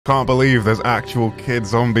Can't believe there's actual kid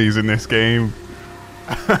zombies in this game.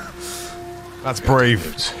 That's brave.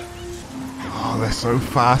 Oh, they're so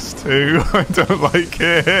fast too. I don't like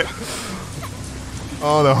it.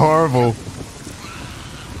 Oh, they're horrible.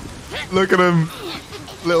 Look at them.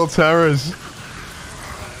 Little terrors.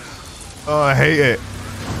 Oh, I hate it.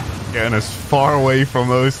 Getting as far away from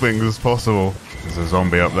those things as possible. There's a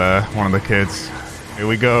zombie up there. One of the kids. Here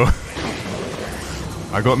we go.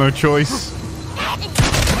 I got no choice.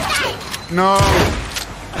 No!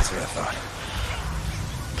 That's what I thought.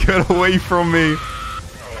 Get away from me!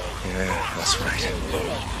 Yeah, that's right.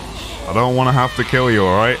 I don't want to have to kill you,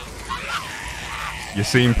 alright? You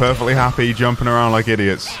seem perfectly happy jumping around like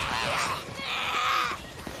idiots.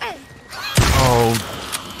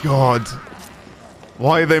 Oh, God.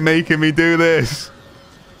 Why are they making me do this?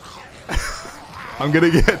 I'm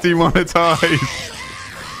gonna get demonetized.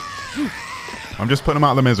 I'm just putting them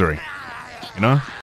out of the misery. You know?